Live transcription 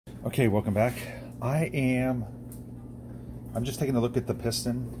Okay, welcome back. I'm just taking a look at the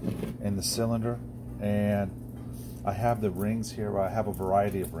piston and the cylinder, and I have the rings here. I have a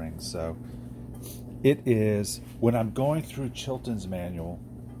variety of rings. So it is, when I'm going through Chilton's manual,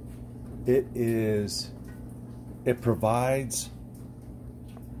 it provides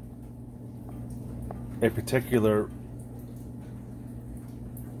a particular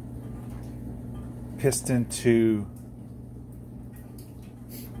piston to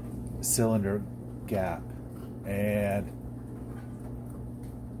cylinder gap, and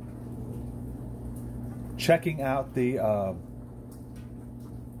checking out the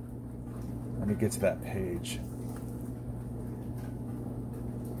let me get to that page.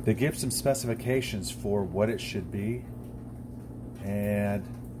 They give some specifications for what it should be, and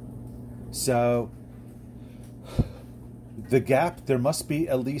so the gap, there must be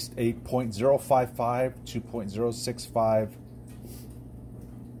at least a 0.055 to 0.065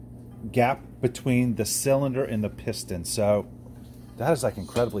 gap between the cylinder and the piston. So that is like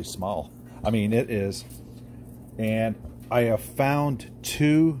incredibly small. I mean, it is. And I have found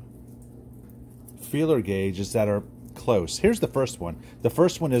two feeler gauges that are close. Here's the first one. The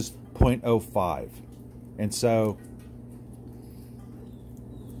first one is 0.05. And so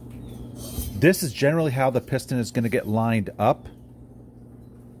this is generally how the piston is going to get lined up.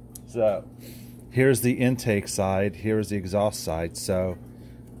 So here's the intake side, here's the exhaust side. So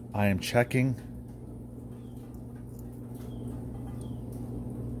I am checking.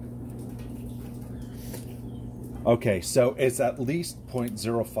 Okay, so it's at least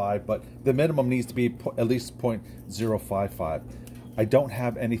 0.05, but the minimum needs to be at least 0.055. I don't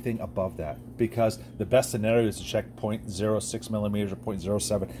have anything above that because the best scenario is to check 0.06 millimeters or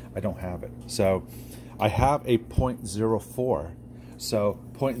 0.07. I don't have it. So I have a 0.04. So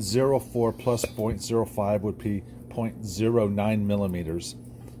 0.04 plus 0.05 would be 0.09 millimeters,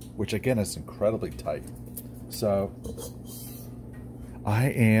 which again is incredibly tight. So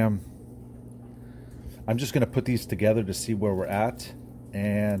I'm just going to put these together to see where we're at,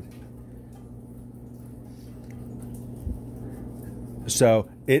 and so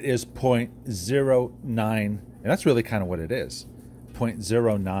it is 0.09, and that's really kind of what it is,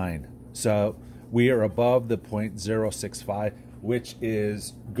 0.09. So we are above the 0.065, which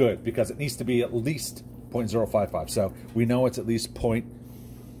is good because it needs to be at least 0.055. So we know it's at least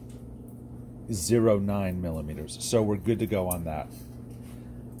 0.09 millimeters. So we're good to go on that.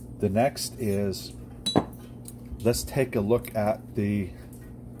 The next is, let's take a look at the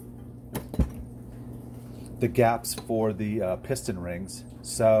gaps for the piston rings.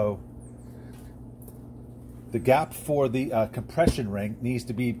 So the gap for the compression ring needs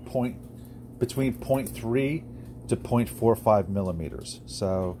to be between 0.3 to 0.45 millimeters.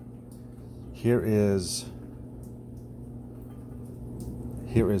 So here's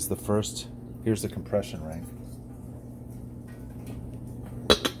the compression ring.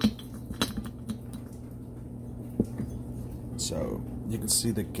 So you can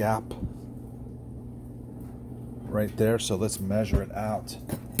see the gap right there. So let's measure it out.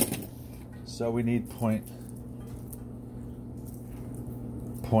 So we need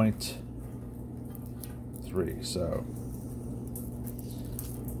 0.3. So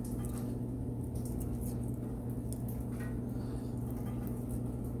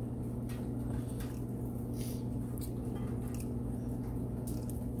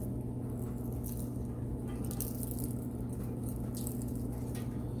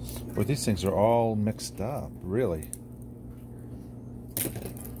but these things are all mixed up, really.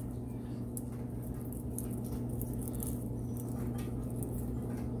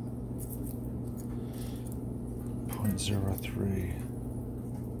 .03.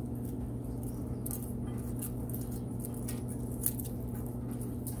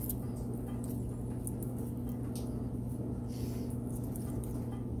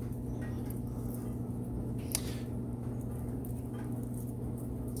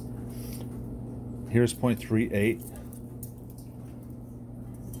 Here's 0.38.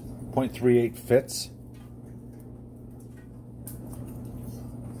 0.38 fits.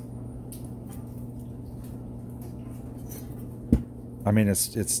 I mean,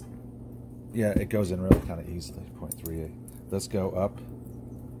 it's yeah, it goes in really kind of easily. 0.38. Let's go up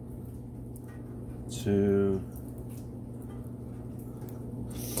to,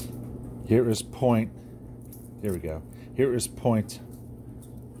 here is here we go. Here is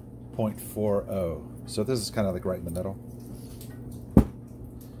 0.40. So this is kind of like right in the middle.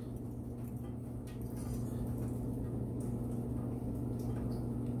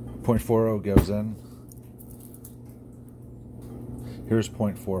 .40 goes in. Here's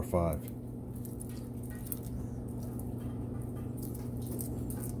 0.45.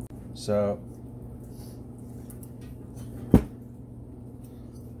 So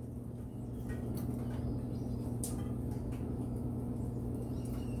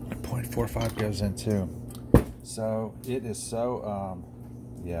 0.45 goes in too. So it is so,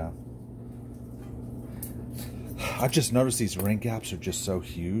 yeah. I've just noticed these ring gaps are just so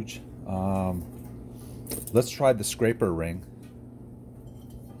huge. Let's try the scraper ring.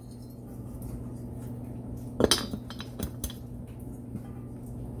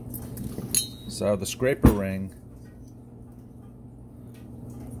 So the scraper ring,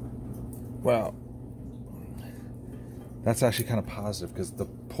 well, that's actually kind of positive because the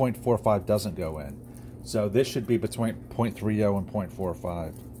 0.45 doesn't go in. So this should be between 0.30 and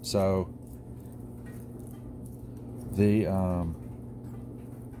 0.45. So the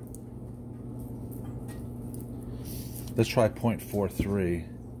let's try 0.43.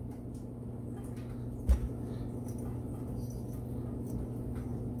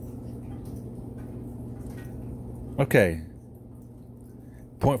 Okay,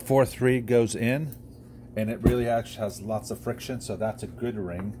 0.43 goes in, and it really actually has lots of friction, so that's a good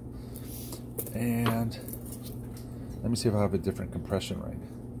ring. And let me see if I have a different compression ring.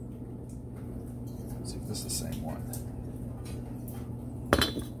 Let's see if this is the same one.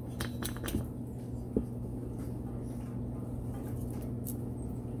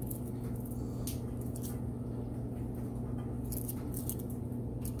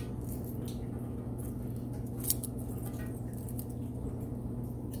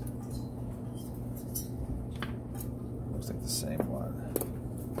 Looks like the same one.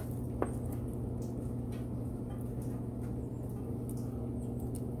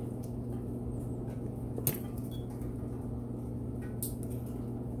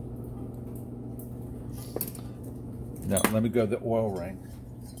 Now, let me go to the oil ring.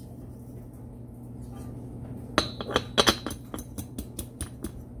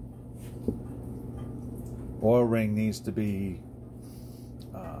 Oil ring needs to be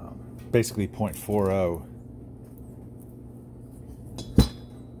basically 0.40.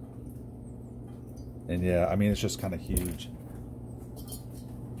 And yeah, I mean, it's just kind of huge.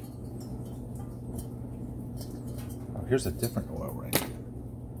 Oh, here's a different oil ring.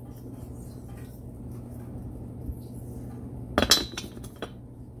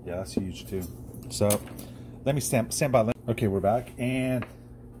 Yeah, that's huge too. So let me stand by. Okay, we're back, and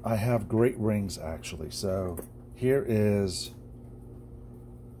I have great rings actually. So here is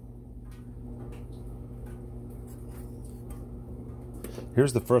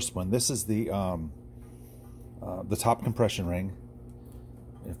here's the first one. This is the top compression ring.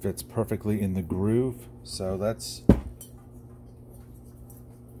 It fits perfectly in the groove. So that's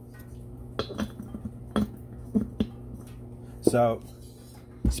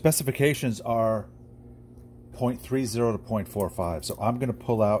specifications are 0.30 to 0.45. So I'm going to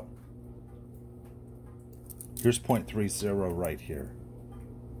pull out, here's 0.30 right here.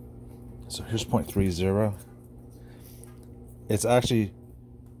 So here's 0.30. It's actually,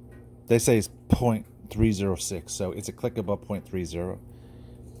 they say it's 0.306. So it's a click above 0.30.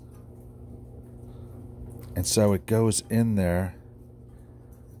 And so it goes in there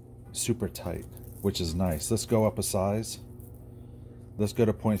super tight, which is nice. Let's go up a size. Let's go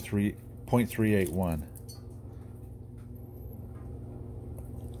to 0.381.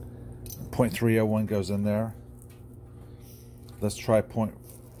 0.301 goes in there. Let's try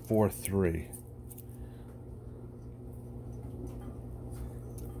 0.43.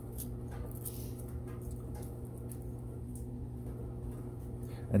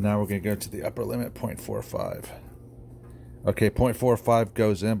 And now we're going to go to the upper limit, 0.45. Okay, 0.45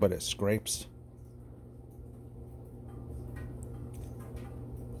 goes in, but it scrapes.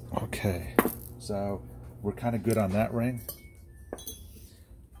 Okay, so we're kind of good on that ring.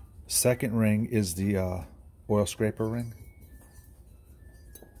 Second ring is the oil scraper ring.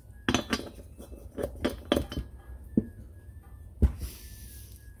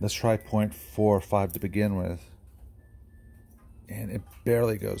 Let's try 0.45 to begin with. And it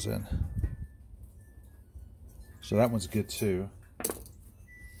barely goes in. So that one's good too.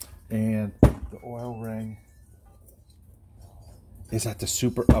 And the oil ring is at the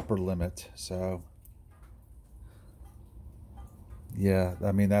super upper limit. So yeah,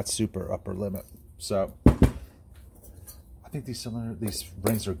 I mean, that's super upper limit. So I think these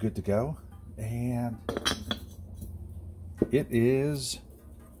rings are good to go. And it is,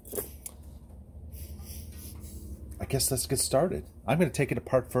 I guess let's get started. I'm going to take it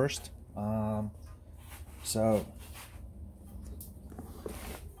apart first. So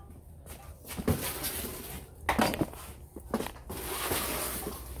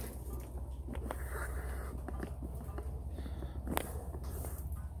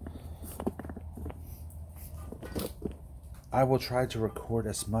I will try to record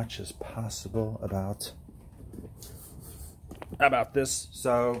as much as possible about this.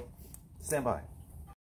 So stand by.